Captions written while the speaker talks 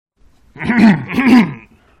Welcome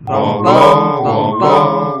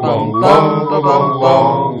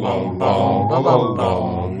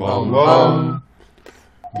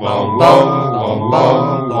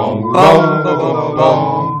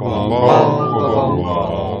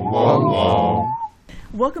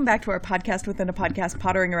back to our podcast within a podcast,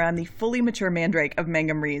 pottering around the fully mature mandrake of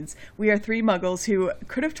Mangum Reads. We are three muggles who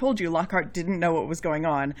could have told you Lockhart didn't know what was going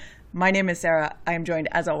on. My name is Sarah. I am joined,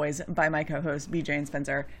 as always, by my co-hosts, BJ and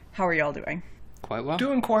Spencer. How are y'all doing? Quite well.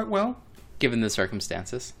 Doing quite well. Given the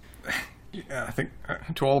circumstances. Yeah, I think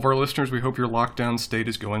to all of our listeners, we hope your lockdown state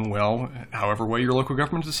is going well, however way your local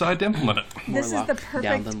government decide to implement it. This is the perfect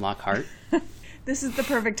down than Lockhart. This is the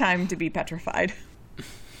perfect time to be petrified.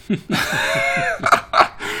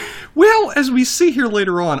 Well, as we see here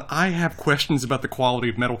later on, I have questions about the quality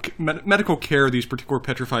of medical care these particular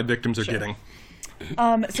petrified victims are getting.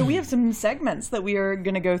 So we have some segments that we are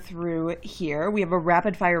going to go through here. We have a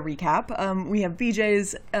rapid fire recap. We have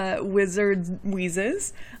BJ's Wizards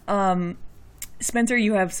Wheezes. Spencer,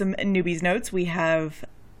 you have some newbies notes. We have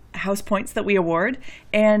house points that we award.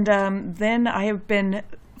 And then I have been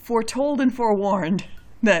foretold and forewarned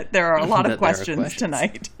that there are a lot of questions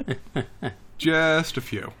tonight. Just a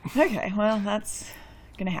few. Okay, well, that's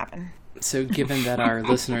going to happen. So given that our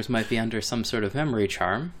listeners might be under some sort of memory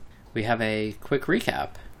charm, we have a quick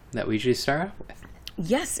recap that we usually start off with.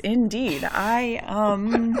 Yes, indeed. I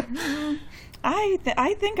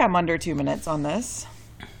think I'm under 2 minutes on this.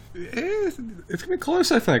 It's going to be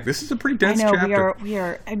close, I think. This is a pretty dense chapter. We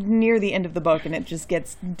are near the end of the book, and it just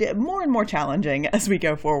gets more and more challenging as we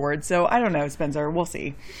go forward. So I don't know, Spencer. We'll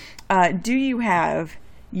see. Do you have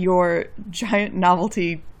your giant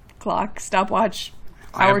novelty clock, stopwatch,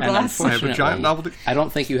 hourglass? I have a giant novelty. I don't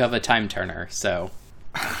think you have a time turner, so...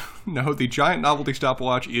 No, the giant novelty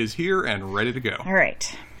stopwatch is here and ready to go. All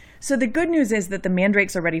right. So the good news is that the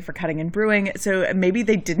mandrakes are ready for cutting and brewing, so maybe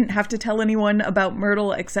they didn't have to tell anyone about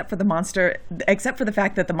Myrtle except for the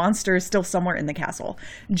fact that the monster is still somewhere in the castle.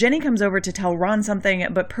 Jenny comes over to tell Ron something,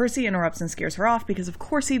 but Percy interrupts and scares her off because of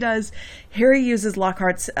course he does. Harry uses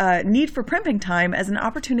Lockhart's need for primping time as an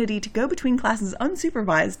opportunity to go between classes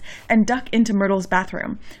unsupervised and duck into Myrtle's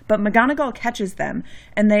bathroom. But McGonagall catches them,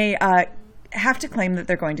 and they have to claim that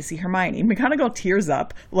they're going to see Hermione. McGonagall tears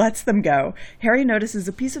up, lets them go. Harry notices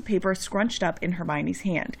a piece of paper scrunched up in Hermione's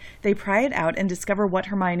hand. They pry it out and discover what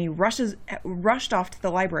Hermione rushed off to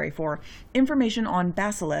the library for, information on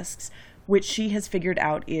basilisks, which she has figured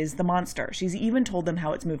out is the monster. She's even told them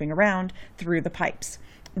how it's moving around through the pipes.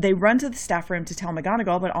 They run to the staff room to tell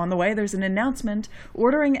McGonagall, but on the way there's an announcement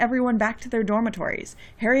ordering everyone back to their dormitories.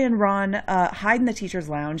 Harry and Ron hide in the teacher's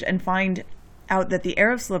lounge and find out that the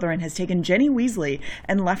heir of Slytherin has taken Jenny Weasley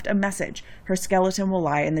and left a message. Her skeleton will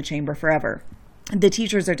lie in the chamber forever. The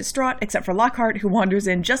teachers are distraught, except for Lockhart, who wanders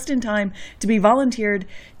in just in time to be volunteered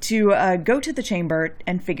to go to the chamber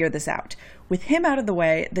and figure this out. With him out of the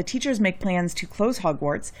way, the teachers make plans to close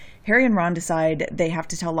Hogwarts. Harry and Ron decide they have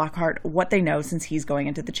to tell Lockhart what they know since he's going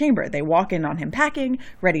into the chamber. They walk in on him packing,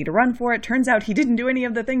 ready to run for it. Turns out he didn't do any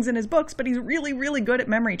of the things in his books, but he's really, really good at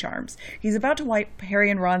memory charms. He's about to wipe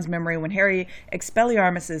Harry and Ron's memory when Harry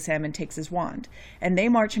Expelliarmuses him and takes his wand, and they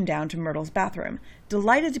march him down to Myrtle's bathroom.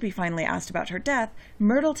 Delighted to be finally asked about her death,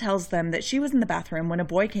 Myrtle tells them that she was in the bathroom when a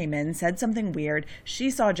boy came in, said something weird,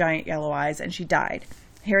 she saw giant yellow eyes, and she died.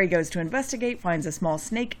 Harry goes to investigate, finds a small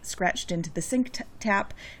snake scratched into the sink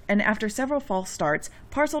tap, and after several false starts,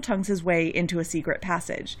 Parseltongues his way into a secret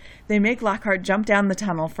passage. They make Lockhart jump down the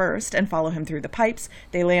tunnel first and follow him through the pipes.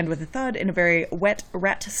 They land with a thud in a very wet,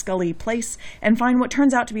 rat-scully place and find what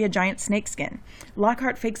turns out to be a giant snakeskin.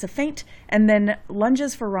 Lockhart fakes a faint and then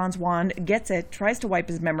lunges for Ron's wand, gets it, tries to wipe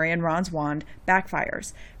his memory, and Ron's wand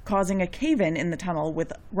backfires, causing a cave-in in the tunnel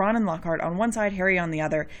with Ron and Lockhart on one side, Harry on the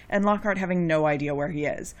other, and Lockhart having no idea where he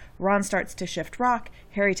is. Ron starts to shift rock.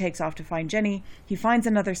 Harry takes off to find Jenny. He finds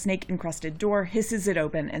another snake-encrusted door, hisses it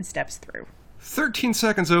open, and steps through. 13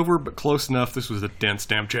 seconds over, but close enough. This was a dense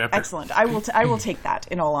damn chapter. Excellent. I will take that,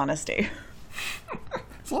 in all honesty.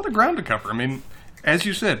 It's a lot of ground to cover. I mean, as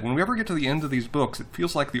you said, when we ever get to the end of these books, it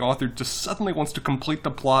feels like the author just suddenly wants to complete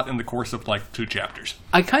the plot in the course of, 2 chapters.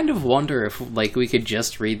 I kind of wonder if, we could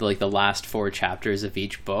just read, the last 4 chapters of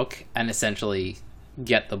each book and essentially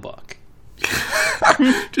get the book.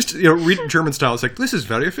 Just, read it German style. It's like, this is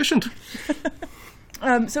very efficient.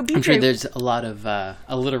 So BJ, I'm sure there's a lot of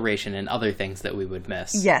alliteration and other things that we would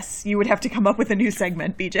miss. Yes, you would have to come up with a new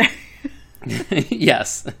segment, BJ.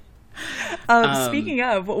 Yes. Speaking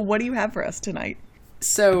of, what do you have for us tonight?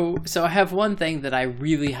 So I have one thing that I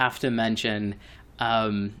really have to mention,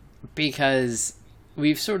 because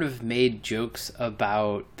we've sort of made jokes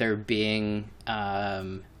about there being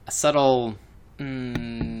subtle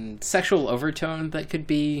sexual overtone that could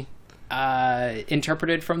be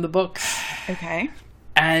interpreted from the books. Okay.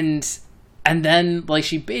 And then, like,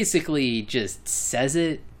 she basically just says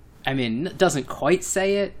it. I mean, doesn't quite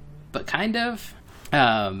say it, but kind of.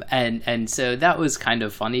 And so that was kind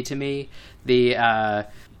of funny to me. The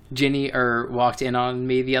Ginny walked in on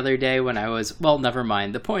me the other day when I was, well, never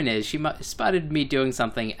mind. The point is, she spotted me doing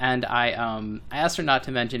something, and I asked her not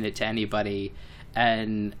to mention it to anybody,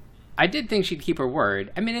 and I did think she'd keep her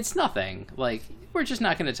word. I mean, it's nothing. Like, we're just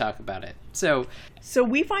not going to talk about it. So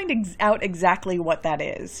we find out exactly what that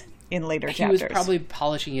is in later chapters. He was probably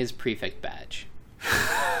polishing his prefect badge.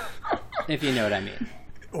 If you know what I mean.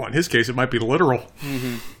 Well, in his case, it might be literal.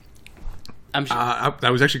 Mm-hmm. I'm sure.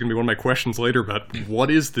 That was actually going to be one of my questions later, but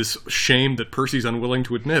what is this shame that Percy's unwilling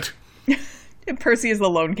to admit? Percy is the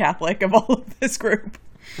lone Catholic of all of this group.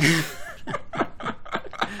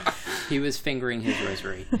 He was fingering his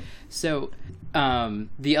rosary. So,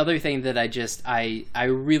 the other thing that I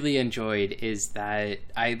really enjoyed is that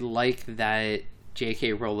I like that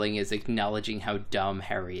J.K. Rowling is acknowledging how dumb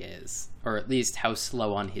Harry is, or at least how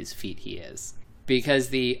slow on his feet he is.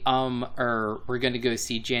 Because we're going to go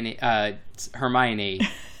see Hermione,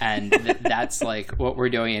 and that's like what we're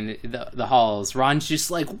doing in the halls. Ron's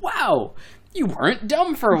just like, wow, you weren't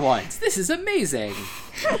dumb for once. This is amazing.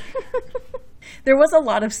 There was a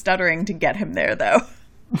lot of stuttering to get him there, though.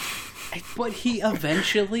 But he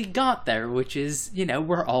eventually got there, which is,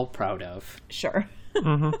 we're all proud of. Sure.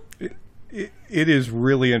 Mm-hmm. It is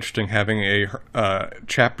really interesting having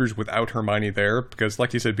chapters without Hermione there, because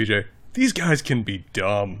like you said, BJ, these guys can be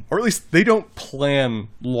dumb, or at least they don't plan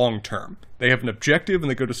long-term. They have an objective,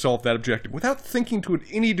 and they go to solve that objective without thinking to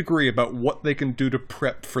any degree about what they can do to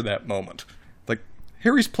prep for that moment. Like,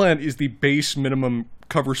 Harry's plan is the base minimum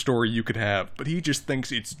cover story you could have, but he just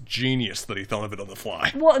thinks it's genius that he thought of it on the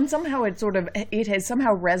fly. Well, and somehow it has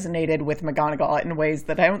somehow resonated with McGonagall in ways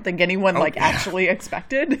that I don't think anyone actually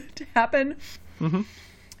expected to happen. Mm-hmm.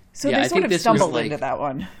 So they sort of stumbled into that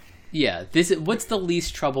one. Yeah, what's the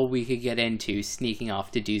least trouble we could get into sneaking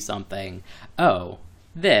off to do something? Oh,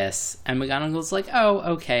 this. And McGonagall's like, oh,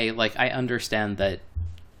 okay, like, I understand that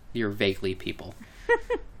you're vaguely people.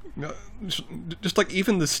 Just like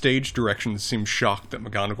even the stage directions seem shocked that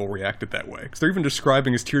McGonagall reacted that way. Because they're even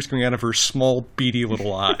describing as tears coming out of her small, beady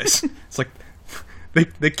little eyes. It's like,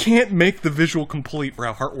 they can't make the visual complete for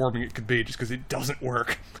how heartwarming it could be just because it doesn't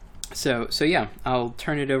work. So yeah, I'll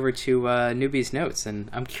turn it over to Newbie's Notes, and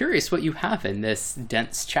I'm curious what you have in this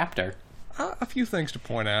dense chapter. A few things to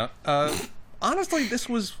point out. Honestly, this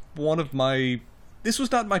was not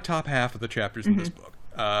my top half of the chapters in this book.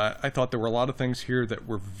 I thought there were a lot of things here that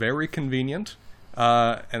were very convenient,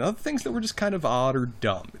 and other things that were just kind of odd or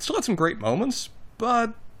dumb. It still had some great moments,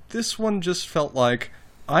 but this one just felt like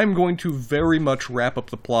I'm going to very much wrap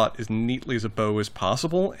up the plot as neatly as a bow as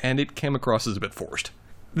possible, and it came across as a bit forced.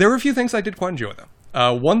 There were a few things I did quite enjoy,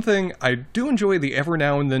 though. One thing, I do enjoy the ever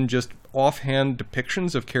now and then just offhand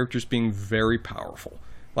depictions of characters being very powerful.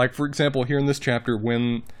 Like, for example, here in this chapter,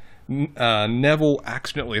 when Neville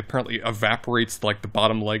accidentally apparently evaporates, like, the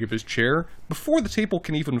bottom leg of his chair, before the table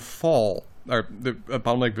can even fall, or the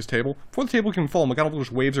bottom leg of his table, before the table can fall, McGonagall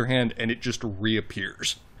just waves her hand and it just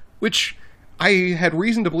reappears. Which, I had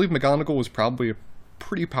reason to believe McGonagall was probably a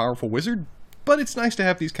pretty powerful wizard, but it's nice to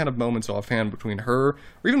have these kind of moments offhand between her, or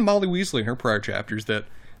even Molly Weasley in her prior chapters, that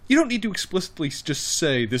you don't need to explicitly just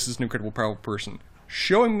say, this is an incredible powerful person.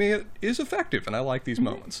 Showing me it is effective, and I like these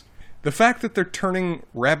moments. The fact that they're turning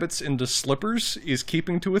rabbits into slippers is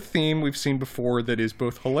keeping to a theme we've seen before that is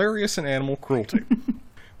both hilarious and animal cruelty.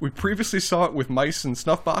 We previously saw it with mice and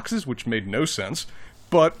snuff boxes, which made no sense,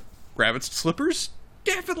 but rabbits and slippers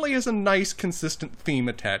definitely has a nice, consistent theme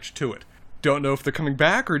attached to it. Don't know if they're coming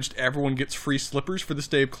back or just everyone gets free slippers for this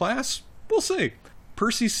day of class. We'll see.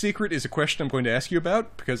 Percy's secret is a question I'm going to ask you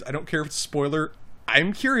about, because I don't care if it's a spoiler.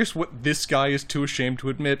 I'm curious what this guy is too ashamed to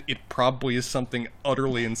admit. It probably is something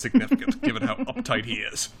utterly insignificant, given how uptight he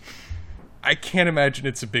is. I can't imagine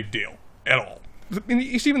it's a big deal, at all. I mean,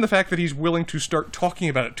 it's even the fact that he's willing to start talking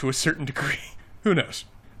about it to a certain degree. Who knows?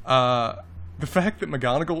 The fact that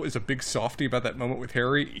McGonagall is a big softie about that moment with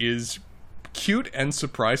Harry is cute and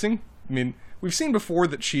surprising. I mean, we've seen before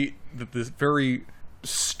that this very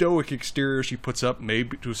stoic exterior she puts up may,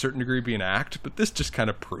 to a certain degree, be an act, but this just kind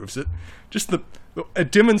of proves it. Just a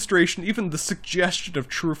demonstration, even the suggestion of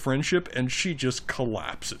true friendship, and she just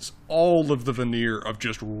collapses. All of the veneer of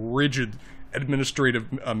just rigid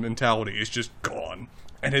administrative mentality is just gone.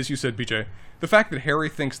 And as you said, BJ, the fact that Harry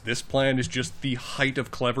thinks this plan is just the height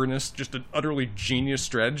of cleverness, just an utterly genius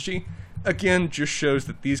strategy, again, just shows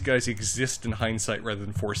that these guys exist in hindsight rather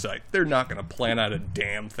than foresight. They're not going to plan out a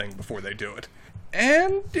damn thing before they do it.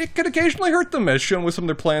 And it could occasionally hurt them, as shown with some of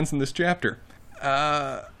their plans in this chapter.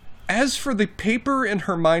 As for the paper in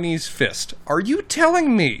Hermione's fist, are you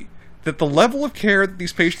telling me that the level of care that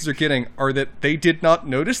these patients are getting are that they did not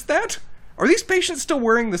notice that? Are these patients still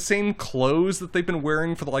wearing the same clothes that they've been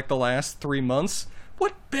wearing for the last 3 months?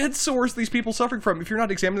 What bed sores are these people suffering from if you're not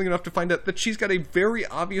examining enough to find out that she's got a very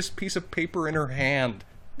obvious piece of paper in her hand?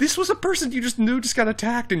 This was a person you just knew just got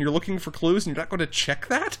attacked and you're looking for clues and you're not going to check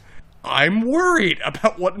that? I'm worried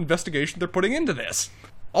about what investigation they're putting into this.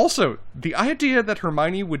 Also, the idea that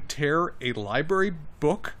Hermione would tear a library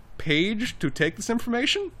book page to take this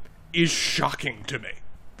information is shocking to me.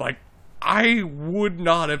 I would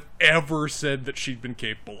not have ever said that she'd been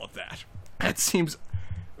capable of that. That seems...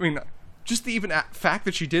 just the even fact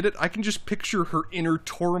that she did it, I can just picture her inner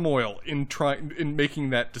turmoil in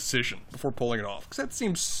making that decision before pulling it off. Because that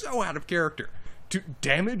seems so out of character. To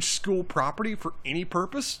damage school property for any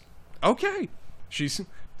purpose? Okay. She's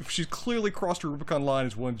clearly crossed her Rubicon line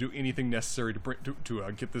and is willing to do anything necessary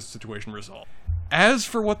to get this situation resolved. As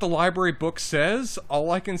for what the library book says,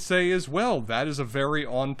 all I can say is, well, that is a very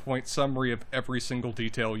on-point summary of every single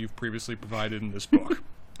detail you've previously provided in this book.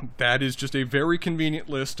 That is just a very convenient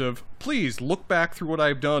list of, please look back through what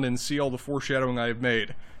I've done and see all the foreshadowing I have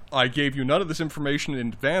made. I gave you none of this information in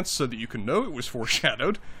advance so that you can know it was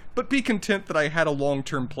foreshadowed, but be content that I had a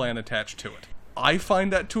long-term plan attached to it. I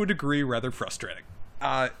find that to a degree rather frustrating.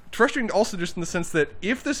 Frustrating also just in the sense that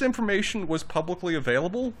if this information was publicly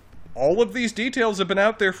available, all of these details have been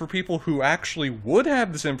out there for people who actually would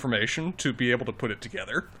have this information to be able to put it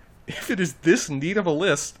together. If it is this neat of a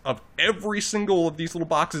list of every single of these little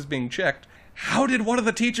boxes being checked, how did one of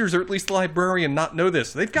the teachers, or at least the librarian, not know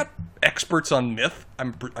this? They've got experts on myth,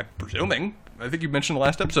 I'm presuming. I think you mentioned in the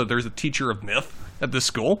last episode there's a teacher of myth at this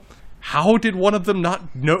school. How did one of them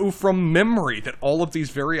not know from memory that all of these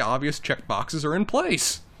very obvious check boxes are in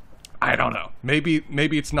place? I don't know. Maybe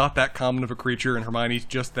it's not that common of a creature, and Hermione's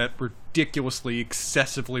just that ridiculously,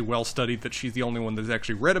 excessively well-studied that she's the only one that's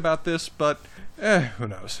actually read about this, but, who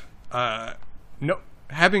knows.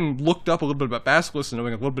 Having looked up a little bit about Basilisk and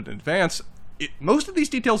knowing a little bit in advance, most of these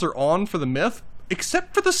details are on for the myth,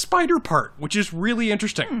 except for the spider part, which is really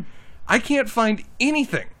interesting. I can't find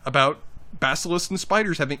anything about basilisks and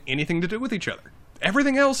spiders having anything to do with each other.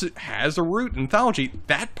 Everything else has a root in mythology.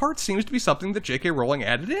 That part seems to be something that J.K. Rowling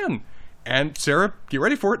added in. And Sarah, get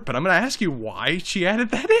ready for it, but I'm going to ask you why she added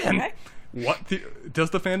that in. Okay.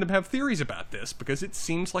 Does the fandom have theories about this? Because it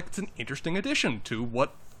seems like it's an interesting addition to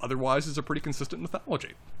what otherwise is a pretty consistent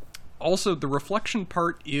mythology. Also, the reflection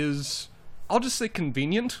part is, I'll just say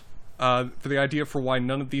convenient, for the idea for why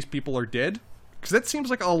none of these people are dead. Because that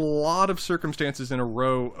seems like a lot of circumstances in a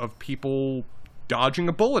row of people dodging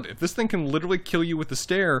a bullet. If this thing can literally kill you with a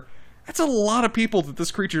stare, that's a lot of people that this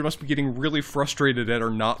creature must be getting really frustrated at or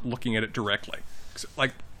not looking at it directly.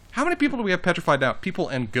 How many people do we have petrified now? People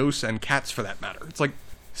and ghosts and cats, for that matter. It's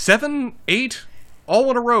 7, 8, all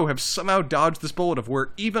in a row have somehow dodged this bullet of where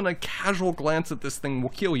even a casual glance at this thing will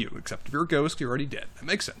kill you. Except if you're a ghost, you're already dead. That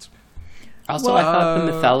makes sense. Also, I thought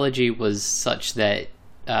the mythology was such that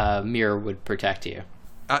Mirror would protect you.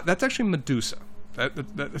 That's actually Medusa.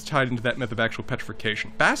 That's tied into that myth of actual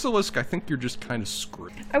petrification. Basilisk, I think you're just kind of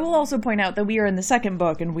screwed. I will also point out that we are in the second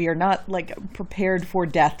book, and we are not, prepared for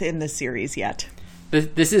death in this series yet.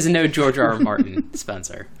 This is no George R. R. Martin,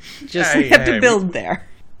 Spencer. We have to build there.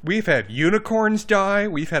 We've had unicorns die.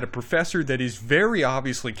 We've had a professor that is very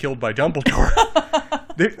obviously killed by Dumbledore.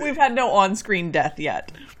 We've had no on-screen death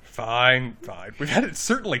yet. Fine. We've had it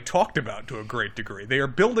certainly talked about to a great degree. They are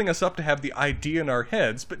building us up to have the idea in our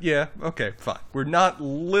heads, but yeah, okay, fine. We're not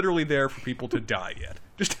literally there for people to die yet.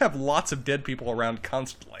 Just have lots of dead people around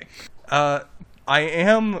constantly. One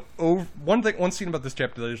scene about this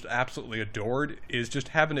chapter that I just absolutely adored is just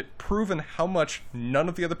having it proven how much none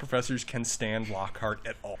of the other professors can stand Lockhart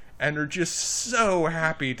at all. And are just so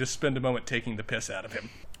happy to spend a moment taking the piss out of him.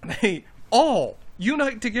 They all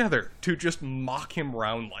unite together to just mock him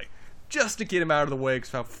roundly, just to get him out of the way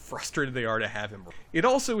because how frustrated they are to have him. It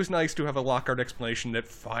also is nice to have a Lockhart explanation that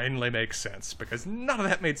finally makes sense, because none of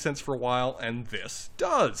that made sense for a while, and this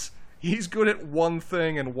does. He's good at one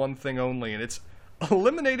thing and one thing only, and it's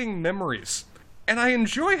eliminating memories. And I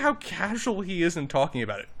enjoy how casual he is in talking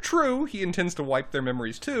about it. True, he intends to wipe their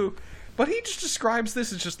memories too, but he just describes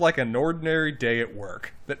this as just like an ordinary day at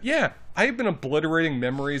work. That, yeah, I've been obliterating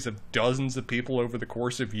memories of dozens of people over the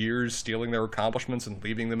course of years, stealing their accomplishments and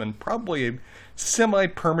leaving them in probably a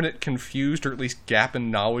semi-permanent confused or at least gap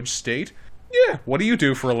in knowledge state. Yeah, what do you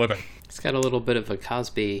do for a living? It's got a little bit of a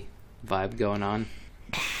Cosby vibe going on.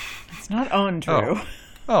 It's not untrue.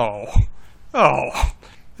 Oh,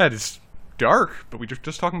 that is dark, but we were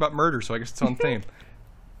just talking about murder, so I guess it's on theme.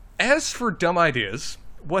 As for dumb ideas,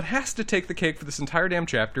 what has to take the cake for this entire damn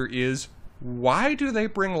chapter is, why do they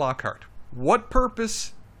bring Lockhart? What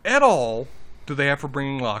purpose at all do they have for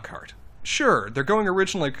bringing Lockhart? Sure, they're going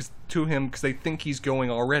originally to him because they think he's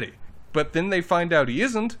going already. But then they find out he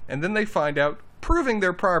isn't, and then they find out, proving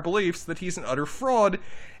their prior beliefs, that he's an utter fraud,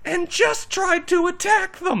 and just tried to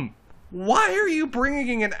attack them! Why are you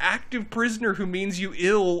bringing an active prisoner who means you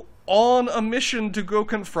ill on a mission to go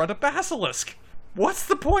confront a basilisk? What's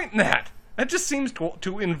the point in that? That just seems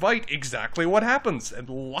to invite exactly what happens, and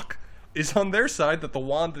luck is on their side that the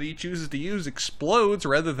wand that he chooses to use explodes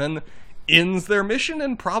rather than ends their mission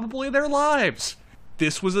and probably their lives.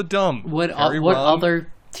 This was a dumb. What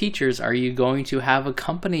other teachers are you going to have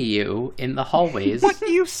accompany you in the hallways? What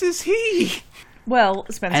use is he? Well,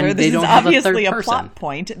 Spencer, And this they is don't have a obviously third a person. plot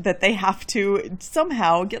point that they have to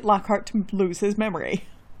somehow get Lockhart to lose his memory.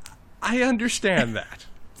 I understand that.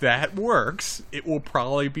 That works. It will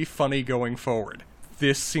probably be funny going forward.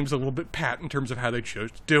 This seems a little bit pat in terms of how they chose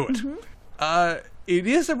to do it. Mm-hmm. It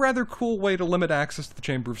is a rather cool way to limit access to the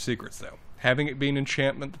Chamber of Secrets, though. Having it be an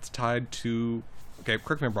enchantment that's tied to... Okay,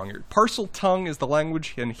 correct me if I'm wrong here. Parcel tongue is the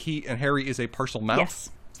language, and Harry is a parcel mouth? Yes.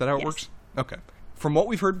 Is that how it works? Okay. From what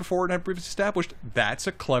we've heard before and have previously established, that's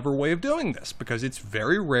a clever way of doing this, because it's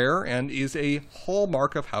very rare and is a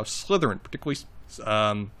hallmark of House Slytherin, particularly...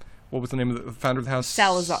 what was the name of the founder of the house?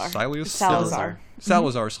 Salazar. Salazar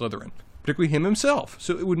Slytherin. Particularly him himself.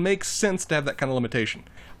 So it would make sense to have that kind of limitation.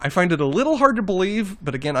 I find it a little hard to believe,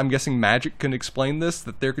 but again, I'm guessing magic can explain this,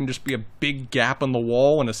 that there can just be a big gap on the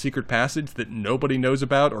wall and a secret passage that nobody knows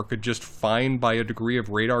about or could just find by a degree of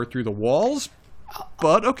radar through the walls.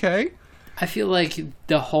 But okay. I feel like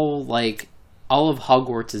the whole, all of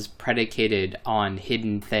Hogwarts is predicated on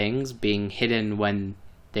hidden things being hidden when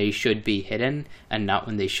they should be hidden and not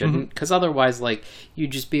when they shouldn't, because otherwise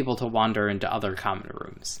you'd just be able to wander into other common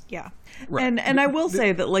rooms. Yeah. Right. And I will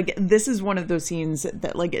say that this is one of those scenes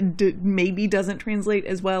that maybe doesn't translate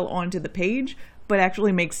as well onto the page, but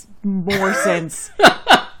actually makes more sense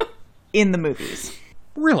in the movies.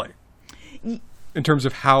 Really? In terms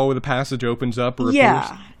of how the passage opens up or appears?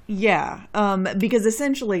 Yeah. Because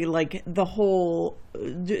essentially the whole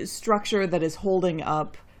structure that is holding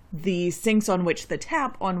up the sinks on which the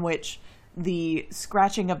tap on which the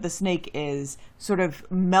scratching of the snake is sort of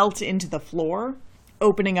melt into the floor,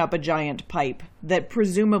 opening up a giant pipe that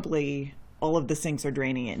presumably all of the sinks are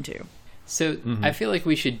draining into. So I feel like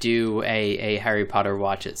we should do a Harry Potter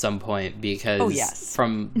watch at some point, because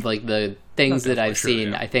from the things that I've seen,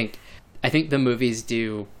 yeah. I think the movies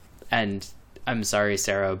do, and I'm sorry,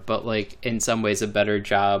 Sarah, but in some ways a better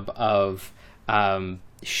job of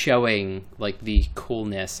showing the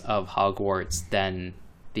coolness of Hogwarts than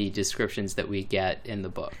the descriptions that we get in the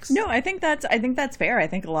books. No, I think that's fair. I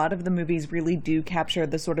think a lot of the movies really do capture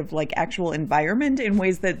the sort of actual environment in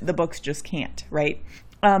ways that the books just can't, right?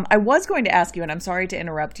 I was going to ask you, and I'm sorry to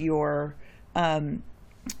interrupt your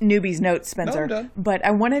newbie's notes, Spencer, No, I'm done. But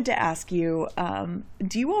I wanted to ask you,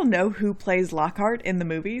 do you all know who plays Lockhart in the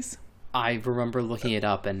movies? I remember looking it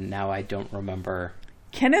up, and now I don't remember.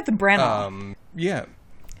 Kenneth Branagh. Yeah.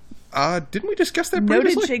 Didn't we discuss that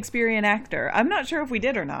previously? Noted Shakespearean actor. I'm not sure if we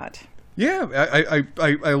did or not. Yeah,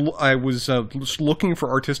 I was just looking for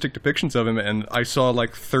artistic depictions of him, and I saw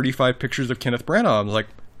 35 pictures of Kenneth Branagh. I was like,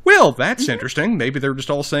 well, that's interesting. Maybe they're just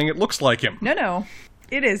all saying it looks like him. No,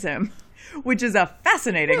 it is him, which is a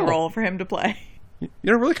fascinating role for him to play.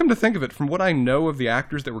 Really come to think of it, from what I know of the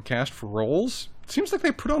actors that were cast for roles, it seems like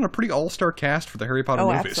they put on a pretty all-star cast for the Harry Potter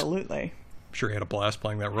movies. Absolutely. I'm sure he had a blast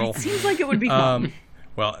playing that role. It seems like it would be fun.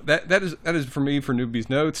 Well, that is for me for Newbie's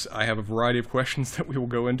Notes. I have a variety of questions that we will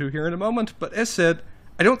go into here in a moment. But as said,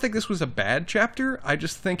 I don't think this was a bad chapter. I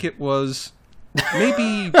just think it was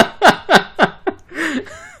maybe...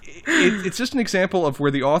 it's just an example of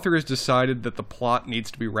where the author has decided that the plot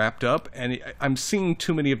needs to be wrapped up, and I'm seeing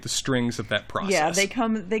too many of the strings of that process. Yeah, they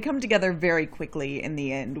come together very quickly in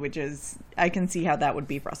the end, which is... I can see how that would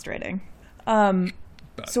be frustrating.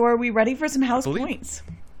 So are we ready for some house points?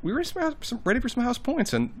 We were ready for some house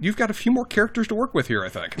points, and you've got a few more characters to work with here, I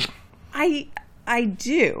think. I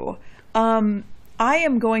do. I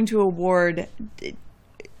am going to award...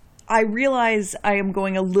 I realize I am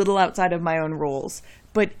going a little outside of my own rules,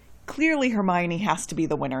 but clearly Hermione has to be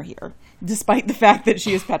the winner here, despite the fact that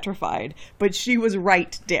she is petrified. But she was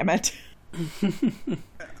right, damn it.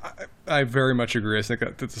 I very much agree. I think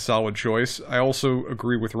that's a solid choice. I also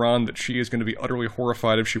agree with Ron that she is going to be utterly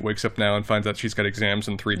horrified if she wakes up now and finds out she's got exams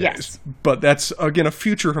in 3 days. Yes. But that's, again, a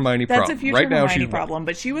future Hermione problem. That's a future Hermione problem,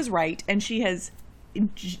 but she was right, and she has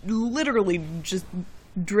literally just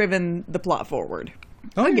driven the plot forward.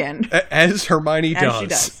 Oh, again. As Hermione does. As she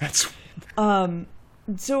does. That's...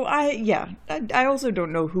 So I also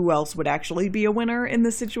don't know who else would actually be a winner in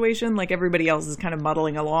this situation. Like, everybody else is kind of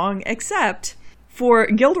muddling along, except for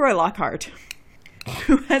Gilderoy Lockhart,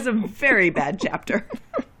 who has a very bad chapter.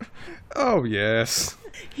 Oh, yes.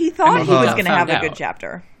 He thought he was going to have a out. good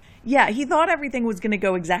chapter. Yeah, he thought everything was going to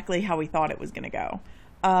go exactly how he thought it was going to go.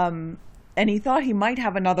 And he thought he might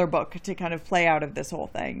have another book to kind of play out of this whole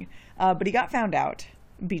thing. But he got found out,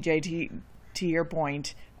 BJ, to your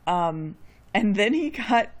point. And then he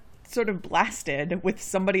got sort of blasted with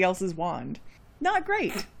somebody else's wand. Not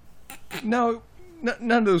great. No,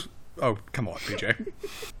 none of those... Oh, come on, BJ.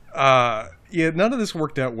 None of this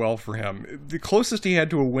worked out well for him. The closest he had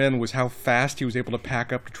to a win was how fast he was able to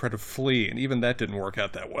pack up to try to flee, and even that didn't work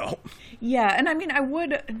out that well. Yeah, and I mean, I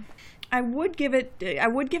would give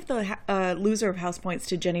the loser of house points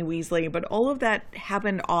to Jenny Weasley, but all of that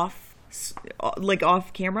happened off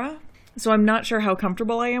camera. So I'm not sure how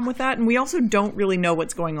comfortable I am with that, and we also don't really know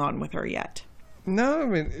what's going on with her yet. No, I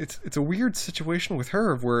mean, it's a weird situation with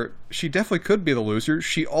her where she definitely could be the loser.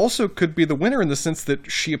 She also could be the winner in the sense that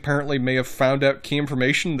she apparently may have found out key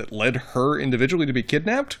information that led her individually to be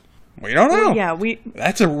kidnapped. We don't know. Well, yeah,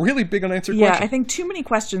 That's a really big unanswered yeah, question. I think too many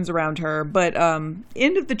questions around her, but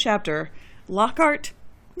end of the chapter, Lockhart,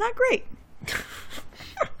 not great.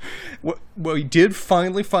 Well, he did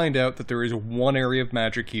finally find out that there is one area of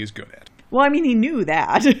magic he is good at. Well, I mean, he knew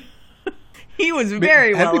that. He was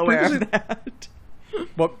very well aware of that.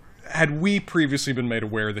 Well, had we previously been made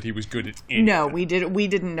aware that he was good at anything? No, we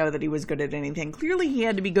didn't know that he was good at anything. Clearly, he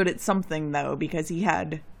had to be good at something, though, because he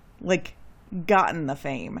had, gotten the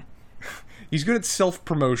fame. He's good at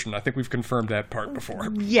self-promotion. I think we've confirmed that part before.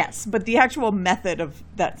 Yes, but the actual method of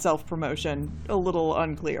that self-promotion, a little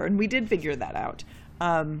unclear, and we did figure that out.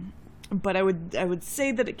 But I would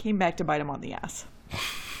say that it came back to bite him on the ass.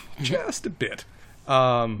 Just a bit.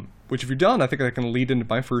 Which, if you're done, I think I can lead into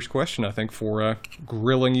my first question, I think, for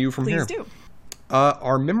grilling you from here. Please do.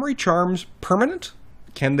 Are memory charms permanent?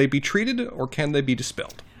 Can they be treated, or can they be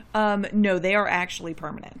dispelled? No, they are actually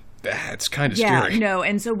permanent. That's kind of scary. Yeah, no,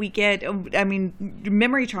 and so we get,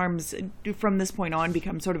 memory charms from this point on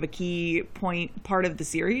become sort of a key part of the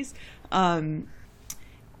series. And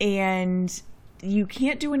you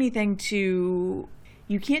can't do anything to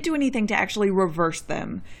actually reverse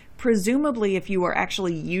them. Presumably, if you are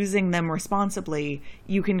actually using them responsibly,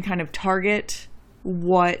 you can kind of target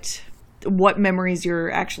what memories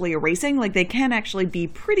you're actually erasing. Like, they can actually be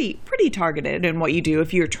pretty targeted in what you do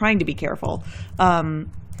if you're trying to be careful.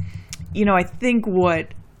 I think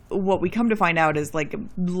what we come to find out is,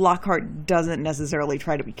 Lockhart doesn't necessarily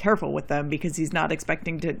try to be careful with them because he's not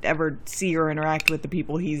expecting to ever see or interact with the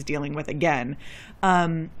people he's dealing with again.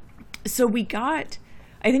 So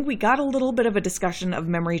I think we got a little bit of a discussion of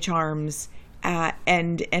memory charms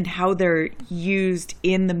and how they're used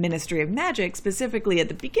in the Ministry of Magic, specifically at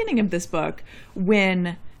the beginning of this book,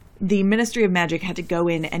 when the Ministry of Magic had to go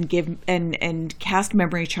in and give and cast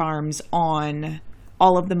memory charms on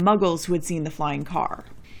all of the muggles who had seen the flying car.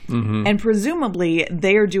 Mm-hmm. And presumably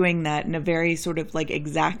they're doing that in a very sort of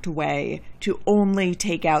exact way to only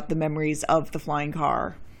take out the memories of the flying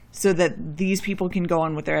car so that these people can go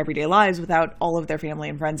on with their everyday lives without all of their family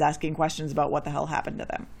and friends asking questions about what the hell happened to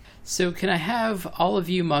them. So can I have all of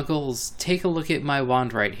you muggles take a look at my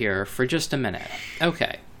wand right here for just a minute?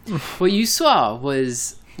 Okay. What you saw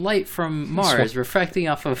was light from Mars reflecting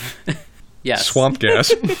off of... Yes. Swamp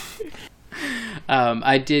gas.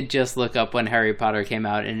 I did just look up when Harry Potter came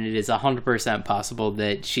out, and it is 100% possible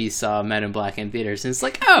that she saw Men in Black in theaters, and it's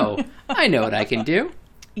like, oh, I know what I can do.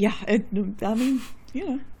 Yeah,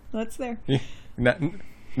 that's there. Yeah.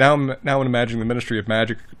 Now I'm imagining the Ministry of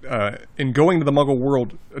Magic, in going to the Muggle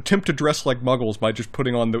world, attempt to dress like Muggles by just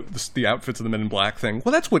putting on the outfits of the Men in Black thing.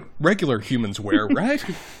 Well, that's what regular humans wear, right?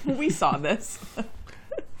 We saw this.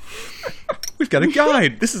 We've got a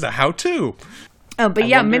guide. This is a how-to. But I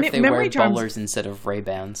wonder memory if they wear charms bowlers instead of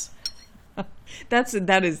Ray-Bans.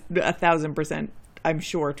 that is 1,000%, I'm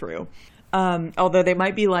sure, true. Although they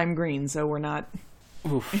might be lime green, so we're not.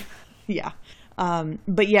 Oof. Yeah.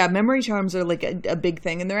 But yeah, memory charms are a big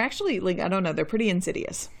thing, and they're actually I don't know, they're pretty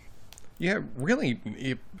insidious. Yeah, really,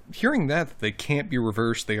 hearing that they can't be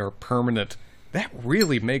reversed, they are permanent, that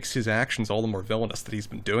really makes his actions all the more villainous that he's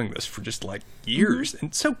been doing this for just years,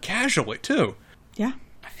 and so casually too. Yeah.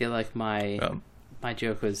 I feel like my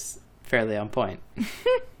joke was fairly on point.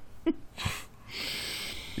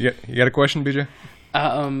 Yeah, you got a question, BJ?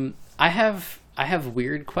 I have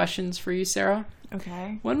weird questions for you, Sarah.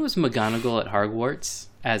 Okay. When was McGonagall at Hogwarts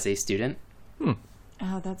as a student?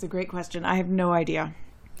 Oh, that's a great question. I have no idea.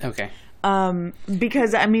 Okay.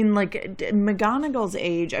 Because I mean, like McGonagall's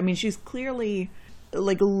age. I mean, she's clearly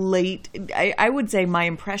like late. I would say my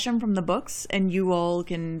impression from the books, and you all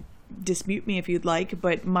can dispute me if you'd like,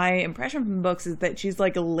 but my impression from the books is that she's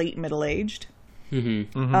like a late middle-aged.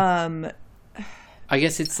 I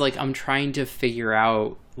guess it's like I'm trying to figure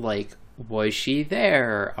out, like, was she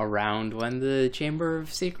there around when the Chamber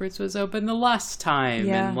of Secrets was open the last time?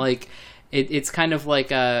 Yeah. And like, it's kind of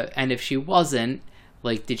like and if she wasn't,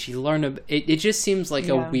 like, did she learn it just seems like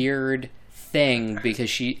a weird thing, because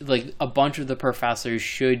she, like, a bunch of the professors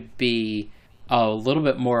should be a little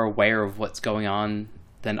bit more aware of what's going on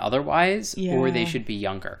than otherwise, or they should be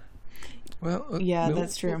younger. Well,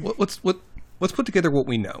 that's true. Let's put together what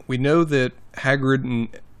we know. We know that Hagrid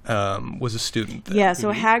was a student then. Yeah,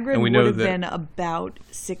 so Hagrid would have been about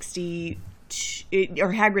 60,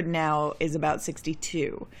 or Hagrid now is about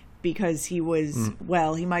 62, because he was,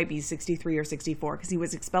 well, he might be 63 or 64, because he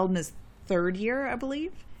was expelled in his third year, I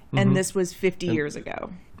believe, and this was 50 years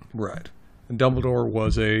ago. Right. And Dumbledore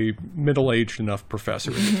was a middle-aged enough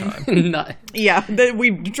professor at the time. Yeah,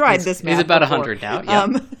 we've tried this math He's about before. 100 now,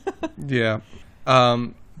 Yeah.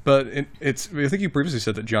 But it's. I think you previously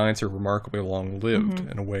said that giants are remarkably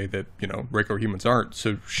long-lived in a way that, regular humans aren't.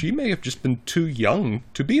 So she may have just been too young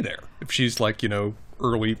to be there. If she's like, late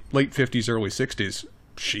 50s, early 60s,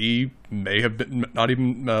 she may have been not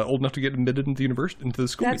even old enough to get admitted into the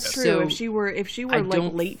school. That's yet. true. So, if she were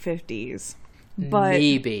like late 50s, but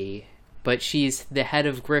maybe. But she's the head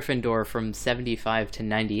of Gryffindor from 75 to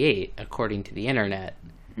 98, according to the internet.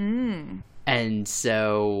 And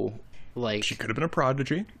so, like, She could have been a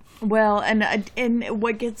prodigy. well, and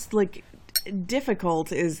what gets like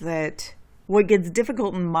difficult is that what gets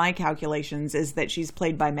difficult in my calculations is that she's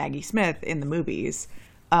played by Maggie Smith in the movies,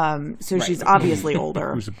 so she's obviously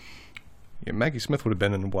older. Maggie Smith would have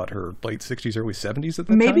been in her late 60s, early 70s at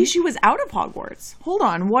that time. Maybe she was out of Hogwarts. Hold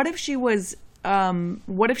on, what if she was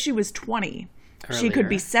 20? She could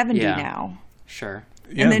be 70 now. Sure.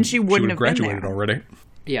 Yeah, and then she wouldn't have been graduated there. already.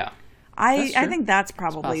 Yeah. I think that's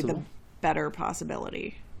probably the possible. better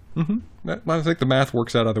possibility. I think the math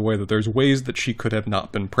works out either way, that there's ways that she could have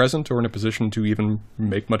not been present or in a position to even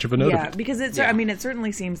make much of a note of it. Because it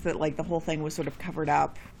certainly seems that like the whole thing was sort of covered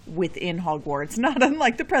up within Hogwarts, not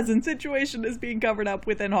unlike the present situation is being covered up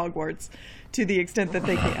within Hogwarts to the extent that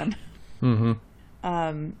they can.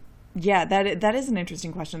 Yeah, that is an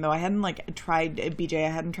interesting question, though. I hadn't tried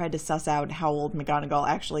to suss out how old McGonagall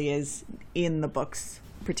actually is in the books,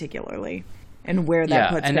 particularly, and where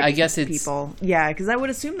that puts and I guess it's people. Yeah, because I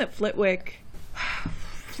would assume that Flitwick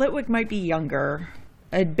might be younger.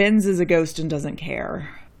 Ben's is a ghost and doesn't care.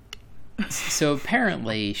 So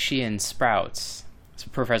apparently, she and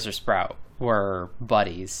Professor Sprout, were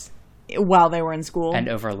buddies While they were in school? and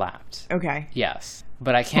overlapped. Okay. Yes,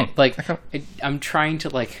 but I can't I'm trying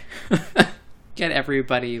to get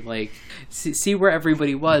everybody see where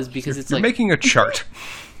everybody was, because it's You're making a chart.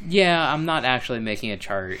 Yeah, I'm not actually making a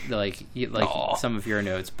chart like some of your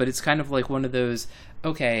notes, but it's kind of like one of those,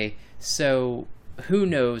 okay, so who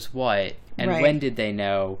knows what, and Right. when did they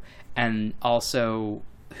know, and also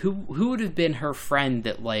who would have been her friend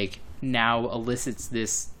that now elicits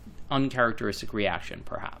this uncharacteristic reaction,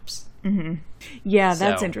 perhaps. Yeah,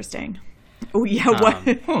 that's So, interesting. Oh yeah, what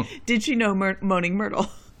did she know Moaning Myrtle?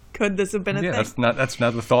 Could this have been a thing? That's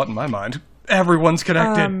not the thought in my mind. Everyone's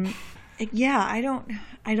connected. Yeah, I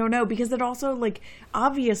don't know, because it also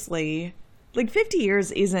obviously 50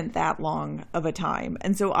 years isn't that long of a time.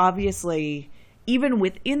 And so obviously even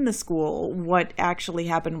within the school, what actually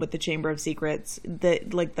happened with the Chamber of Secrets,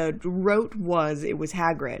 the rote was it was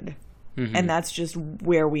Hagrid. And that's just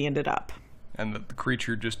where we ended up. And the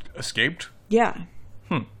creature just escaped? Yeah.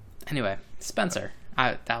 Anyway, Spencer,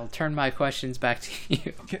 I'll turn my questions back to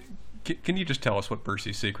you. Can you just tell us what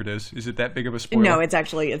Percy's secret is? Is it that big of a spoiler? No,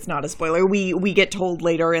 it's not a spoiler. We get told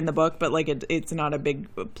later in the book, but it's not a big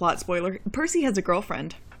plot spoiler. Percy has a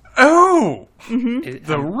girlfriend. Oh!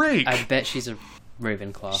 The rake! I bet she's a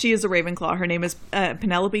Ravenclaw. She is a Ravenclaw. Her name is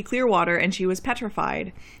Penelope Clearwater, and she was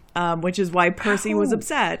petrified, which is why Percy was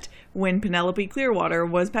upset when Penelope Clearwater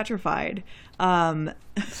was petrified.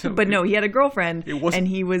 But no, he had a girlfriend, and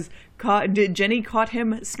he was caught. Jenny caught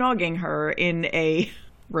him snogging her in a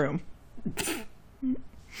room.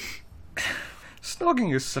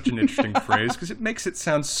 Snogging is such an interesting phrase because it makes it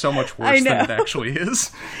sound so much worse than it actually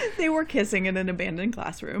is. They were kissing in an abandoned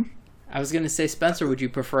classroom. I was going to say, Spencer, would you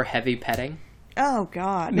prefer heavy petting? Oh,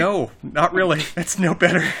 God. No, not really. It's no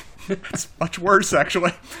better. It's much worse,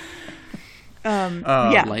 actually.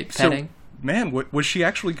 Yeah. Light petting? So, man, was she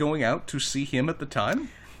actually going out to see him at the time?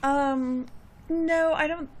 No, I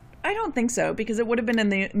don't think so, because it would have been in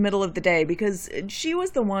the middle of the day, because she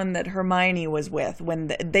was the one that Hermione was with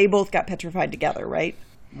when they both got petrified together, right?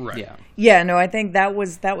 Right. Yeah. Yeah, no, I think that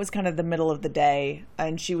was kind of the middle of the day,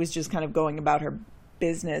 and she was just kind of going about her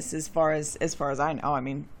business as far as I know. I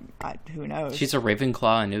mean, who knows? She's a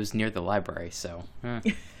Ravenclaw, and it was near the library, so...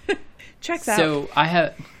 Checks out. So I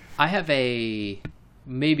have a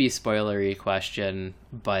maybe spoilery question,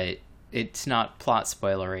 but it's not plot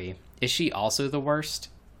spoilery. Is she also the worst?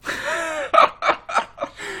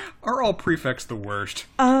 Are all prefects the worst?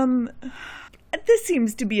 This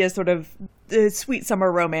seems to be a sort of sweet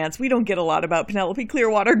summer romance. We don't get a lot about Penelope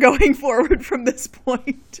Clearwater going forward from this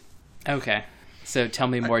point. Okay. So tell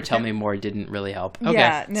me more didn't really help. Okay,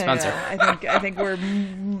 Yeah, no, Spencer. I think we're,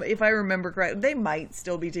 if I remember correctly, they might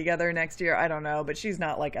still be together next year. I don't know, but she's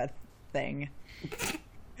not like a thing.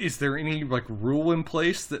 Is there any rule in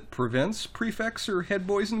place that prevents prefects or head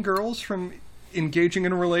boys and girls from engaging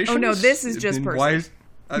in relations? Oh no, this is just Percy. Why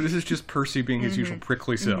this is just Percy being his usual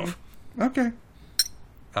prickly self. Okay.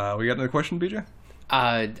 We got another question, BJ?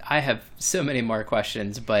 I have so many more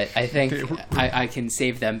questions, but I think I can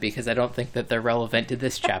save them because I don't think that they're relevant to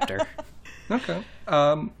this chapter. Okay.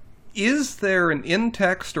 Is there an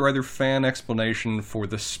in-text or either fan explanation for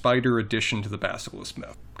the spider addition to the Basilisk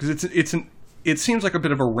myth? Because it seems like a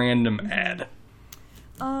bit of a random ad.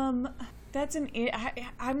 That's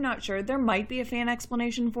I'm not sure. There might be a fan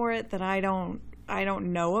explanation for it that I don't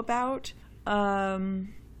know about.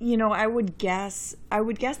 I would guess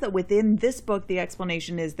that within this book, the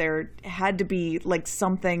explanation is there had to be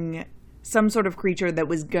some sort of creature that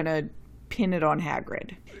was gonna pin it on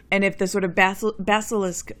Hagrid. And if the sort of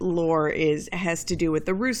basilisk lore has to do with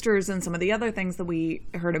the roosters and some of the other things that we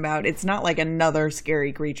heard about, it's not like another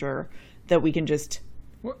scary creature that we can just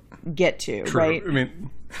get to, True. right? I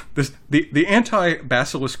mean, the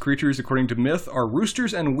anti-basilisk creatures, according to myth, are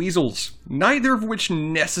roosters and weasels, neither of which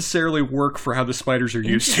necessarily work for how the spiders are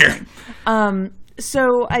used here.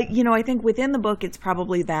 So I think within the book it's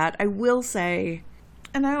probably that. I will say,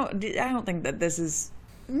 and I don't think that this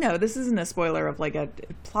isn't a spoiler of a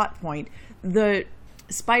plot point. The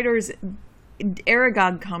spiders,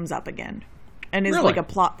 Aragog comes up again, and is Really? a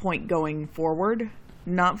plot point going forward.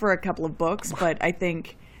 Not for a couple of books, but I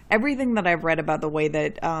think everything that I've read about the way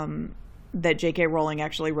that that J.K. Rowling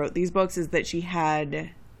actually wrote these books is that she had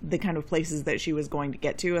the kind of places that she was going to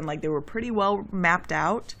get to, and they were pretty well mapped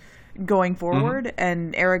out going forward.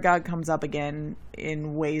 And Aragog comes up again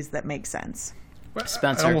in ways that make sense.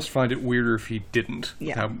 Spencer. I almost find it weirder if he didn't.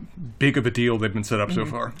 Yeah. How big of a deal they've been set up so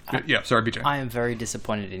far. Yeah, sorry, BJ. I am very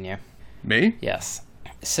disappointed in you. Me? Yes.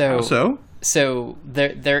 So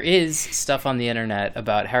there is stuff on the internet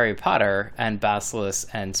about Harry Potter and basilisks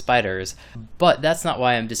and spiders, but that's not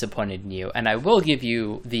why I'm disappointed in you. And I will give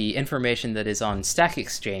you the information that is on Stack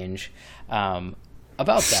Exchange about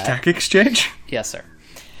that. Stack Exchange? Yes, sir.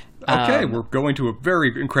 Okay, we're going to a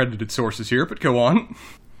very accredited sources here, but go on.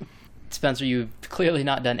 Spencer, you've clearly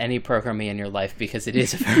not done any programming in your life because it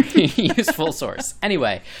is a very useful source.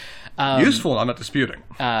 Anyway. Useful, I'm not disputing.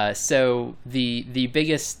 So the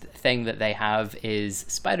biggest thing that they have is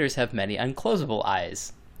spiders have many unclosable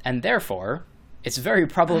eyes, and therefore it's very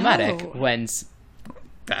problematic when...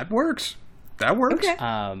 That works.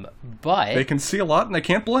 Okay. But... They can see a lot and they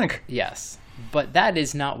can't blink. Yes. But that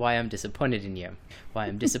is not why I'm disappointed in you. Why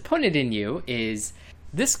I'm disappointed in you is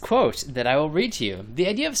this quote that I will read to you. The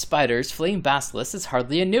idea of spiders fleeing basilisks is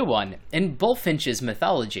hardly a new one. In Bullfinch's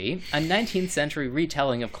mythology, a 19th century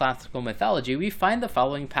retelling of classical mythology, we find the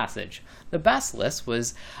following passage. The basilisk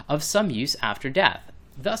was of some use after death.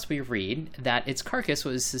 Thus we read that its carcass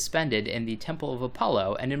was suspended in the temple of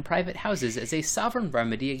Apollo and in private houses as a sovereign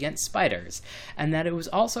remedy against spiders, and that it was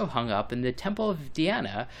also hung up in the temple of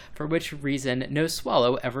Diana, for which reason no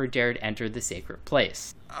swallow ever dared enter the sacred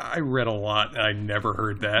place. I read a lot, and I never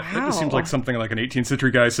heard that. Wow. That just seems like something like an 18th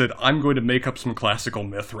century guy said, I'm going to make up some classical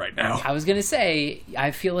myth right now. I was going to say,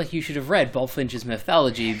 I feel like you should have read Bullfinch's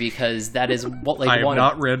mythology, because that is what I have one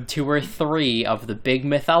not of read... 2 or 3 of the big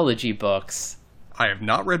mythology books. I have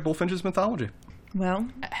not read Bullfinch's mythology. Well,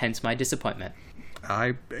 hence my disappointment.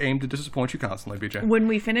 I aim to disappoint you constantly, BJ. when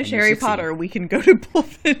we finish And you Harry succeed. Potter, we can go to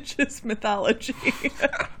Bullfinch's mythology.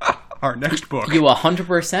 Our next book. You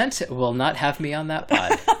 100% will not have me on that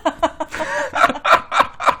pod.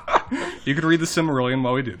 You could read the Silmarillion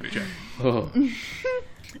while we do, BJ. Oh.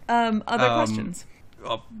 Other questions?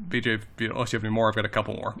 BJ, unless you have any more, I've got a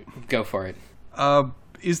couple more. Go for it.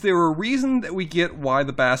 Is there a reason that we get why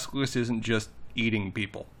the basilisk isn't just eating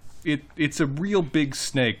people? It's a real big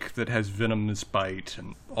snake that has venomous bite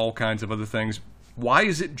and all kinds of other things. Why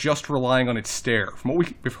is it just relying on its stare? From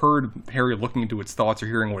what we've heard Harry looking into its thoughts or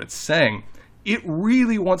hearing what it's saying, it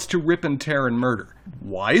really wants to rip and tear and murder.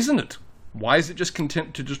 Why isn't it? Why is it just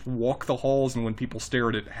content to just walk the halls and when people stare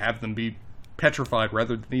at it, have them be petrified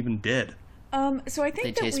rather than even dead? So I think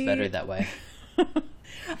they taste better that way.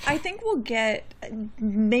 I think we'll get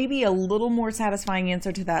maybe a little more satisfying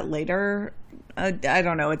answer to that later. I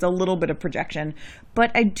don't know. It's a little bit of projection,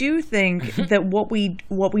 but I do think that what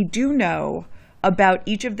we do know about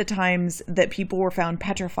each of the times that people were found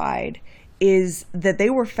petrified is that they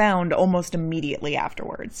were found almost immediately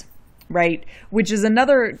afterwards, right? Which is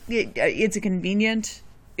another. It's a convenient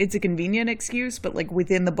excuse, but like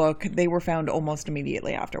within the book, they were found almost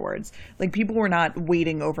immediately afterwards. Like people were not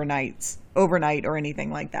waiting overnight or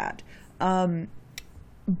anything like that.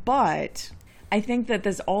 But I think that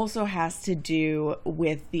this also has to do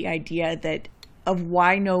with the idea of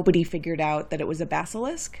why nobody figured out that it was a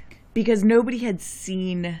basilisk, because nobody had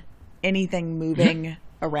seen anything moving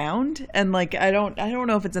around. And like I don't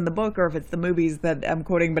know if it's in the book or if it's the movies that I'm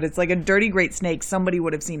quoting, but it's like a dirty great snake. Somebody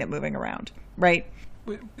would have seen it moving around, right?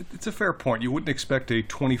 It's a fair point. You wouldn't expect a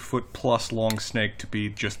 20-foot plus long snake to be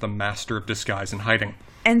just the master of disguise and hiding.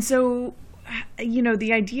 And so,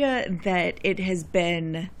 the idea that it has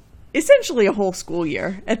been essentially a whole school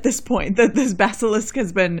year at this point, that this basilisk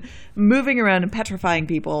has been moving around and petrifying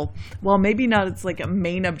people, while maybe not its like a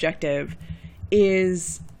main objective,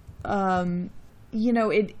 is,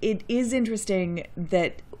 it is interesting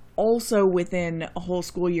that also within a whole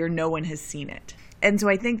school year, no one has seen it. And so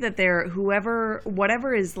I think that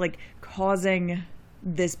whatever is like causing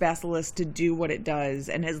this basilisk to do what it does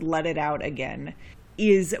and has let it out again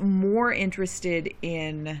is more interested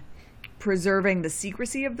in preserving the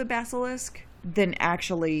secrecy of the basilisk than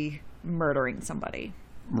actually murdering somebody.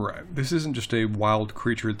 Right. This isn't just a wild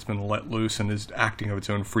creature that's been let loose and is acting of its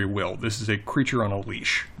own free will. This is a creature on a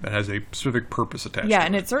leash that has a specific purpose attached to it. Yeah,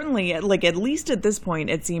 and it certainly, like, at least at this point,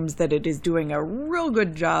 it seems that it is doing a real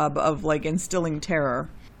good job of, like, instilling terror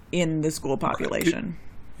in the school population.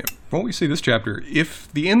 Right. From what we see this chapter, if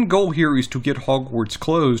the end goal here is to get Hogwarts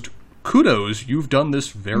closed, kudos, you've done this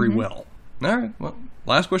very well. All right, well,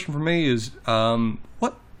 last question for me is,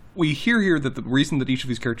 what we hear here that the reason that each of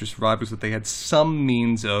these characters survived was that they had some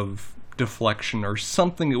means of deflection or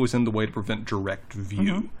something that was in the way to prevent direct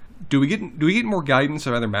view. Do we get more guidance,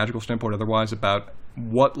 either magical standpoint or otherwise, about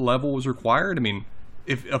what level was required? I mean,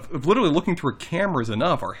 if literally looking through a camera is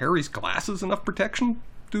enough, are Harry's glasses enough protection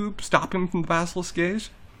to stop him from the basilisk's gaze?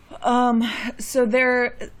 So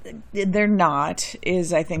they're not,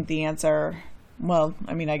 is I think the answer. Well,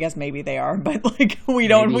 I mean, I guess maybe they are, but like we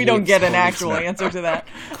don't get an actual answer to that.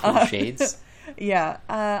 Cool shades. Yeah,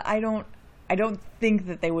 I don't think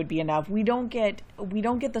that they would be enough. We don't get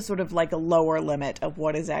the sort of like a lower limit of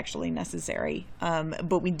what is actually necessary.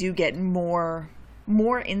 But we do get more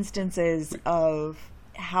instances of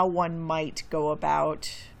how one might go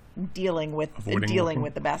about dealing with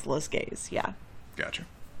the basilisk gaze. Yeah. Gotcha.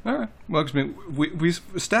 All right. Well, we've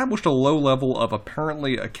established a low level of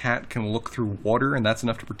apparently a cat can look through water, and that's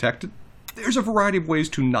enough to protect it. There's a variety of ways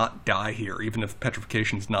to not die here, even if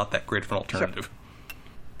petrification is not that great of an alternative.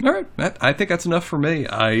 Sure. All right. I think that's enough for me.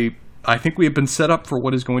 I think we have been set up for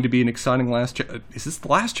what is going to be an exciting last chapter. Is this the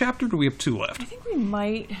last chapter, or do we have two left? I think we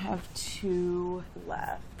might have two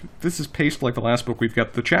left. This is paced like the last book. We've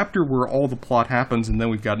got the chapter where all the plot happens, and then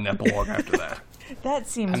we've got an epilogue after that. That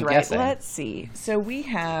seems I'm right. guessing. Let's see. So we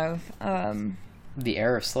have the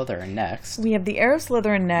Heir of Slytherin next. We have the Heir of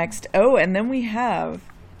Slytherin next. Oh, and then we have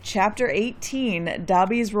Chapter 18,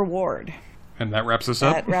 Dobby's Reward. And that wraps us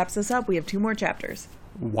up? That wraps us up. We have two more chapters.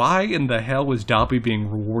 Why in the hell is Dobby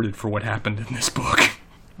being rewarded for what happened in this book?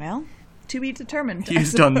 Well, to be determined,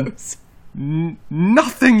 He's done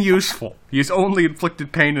nothing useful. He's only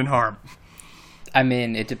inflicted pain and harm. I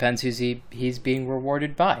mean, it depends who's he's being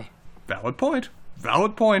rewarded by. Valid point.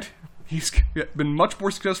 He's been much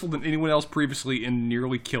more successful than anyone else previously in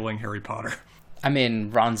nearly killing Harry Potter. I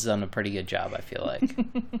mean, Ron's done a pretty good job, I feel like.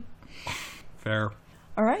 Fair.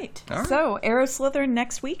 All right. So, Heir of Slytherin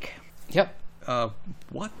next week? Yep.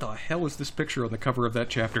 What the hell is this picture on the cover of that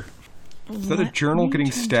chapter? Is that a journal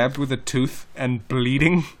getting stabbed with a tooth and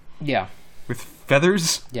bleeding? Yeah. With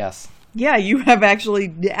feathers? Yes. Yeah, you have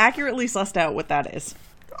actually accurately sussed out what that is.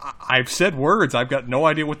 I've said words. I've got no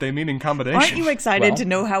idea what they mean in combination. Aren't you excited to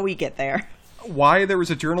know how we get there? why there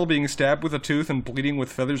was a journal being stabbed with a tooth and bleeding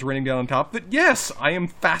with feathers raining down on top of it, yes, I am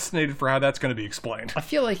fascinated for how that's going to be explained. I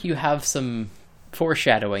feel like you have some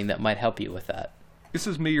foreshadowing that might help you with that. This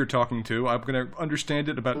is me you're talking to. I'm going to understand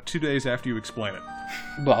it about 2 days after you explain it.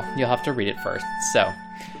 Well, you'll have to read it first, so...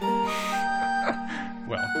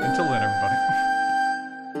 Well, until then, everybody.